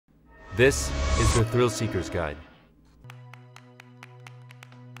This is the Thrill Seeker's Guide.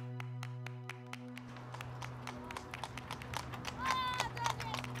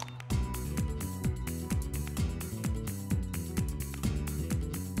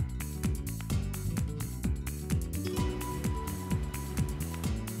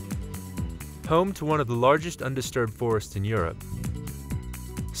 Home to one of the largest undisturbed forests in Europe,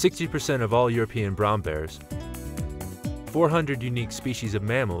 60% of all European brown bears, 400 unique species of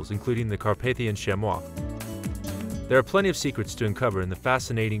mammals including the Carpathian chamois. There are plenty of secrets to uncover in the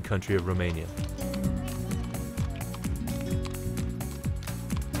fascinating country of Romania.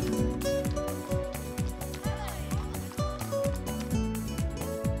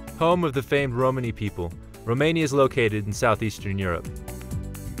 Home of the famed Romani people, Romania is located in southeastern Europe.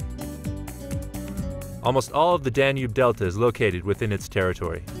 Almost all of the Danube Delta is located within its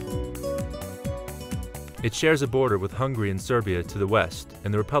territory. It shares a border with Hungary and Serbia to the west,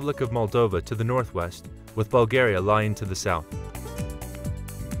 and the Republic of Moldova to the northwest, with Bulgaria lying to the south.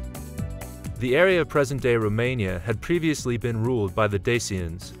 The area of present-day Romania had previously been ruled by the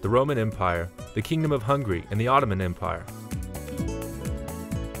Dacians, the Roman Empire, the Kingdom of Hungary, and the Ottoman Empire.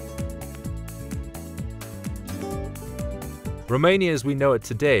 Romania as we know it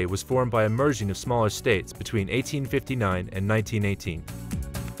today was formed by a merging of smaller states between 1859 and 1918.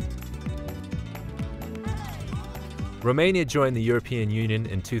 Romania joined the European Union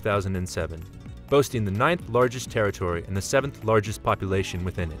in 2007, boasting the 9th largest territory and the 7th largest population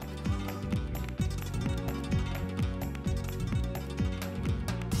within it.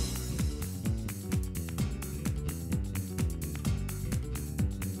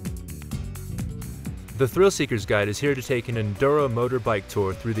 The Thrill Seeker's Guide is here to take an enduro motorbike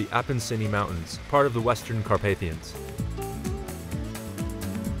tour through the Apensini Mountains, part of the Western Carpathians.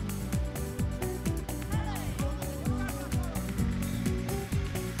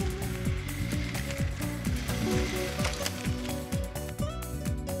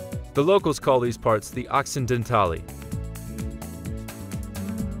 The locals call these parts the Occidentali.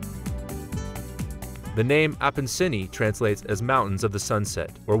 The name Apensini translates as Mountains of the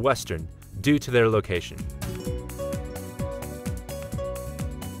Sunset, or Western, due to their location.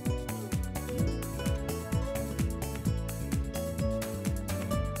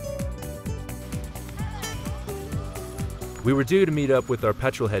 We were due to meet up with our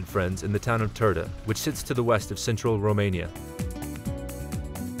petrolhead friends in the town of Turda, which sits to the west of central Romania.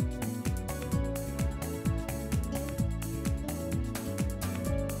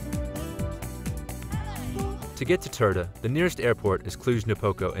 To get to Turda, the nearest airport is Cluj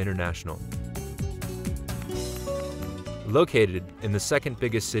Napoco International. Located in the second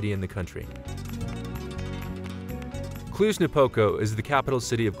biggest city in the country. Cluj Napoco is the capital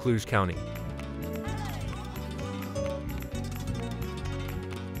city of Cluj County.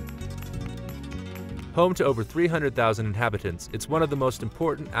 Home to over 300,000 inhabitants, it's one of the most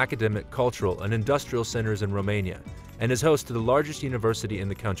important academic, cultural, and industrial centers in Romania, and is host to the largest university in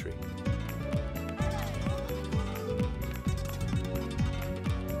the country.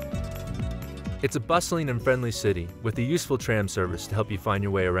 It's a bustling and friendly city with a useful tram service to help you find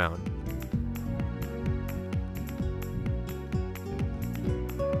your way around.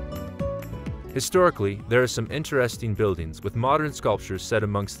 Historically, there are some interesting buildings with modern sculptures set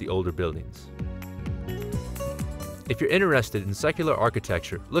amongst the older buildings. If you're interested in secular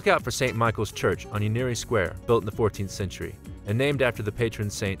architecture, look out for St. Michael's Church on Uniri Square, built in the 14th century, and named after the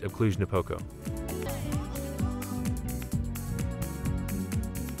patron saint of Cluj Napoco.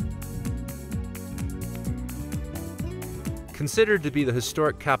 Considered to be the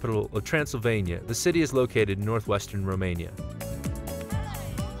historic capital of Transylvania, the city is located in northwestern Romania.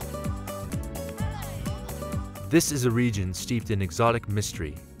 This is a region steeped in exotic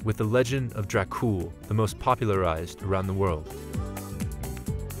mystery, with the legend of Dracul the most popularized around the world.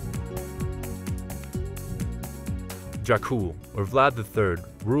 Dracul, or Vlad III,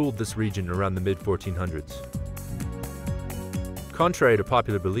 ruled this region around the mid-1400s. Contrary to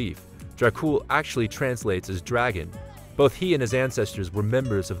popular belief, Dracul actually translates as dragon. Both he and his ancestors were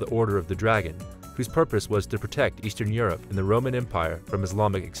members of the Order of the Dragon, whose purpose was to protect Eastern Europe and the Roman Empire from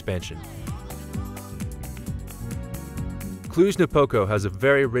Islamic expansion. Cluj Napoco has a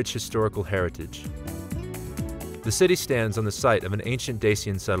very rich historical heritage. The city stands on the site of an ancient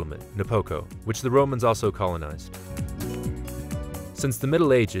Dacian settlement, Napoco, which the Romans also colonized. Since the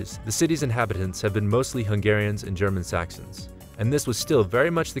Middle Ages, the city's inhabitants have been mostly Hungarians and German Saxons, and this was still very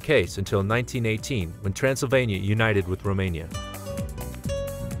much the case until 1918 when Transylvania united with Romania.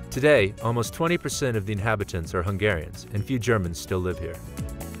 Today, almost 20% of the inhabitants are Hungarians, and few Germans still live here.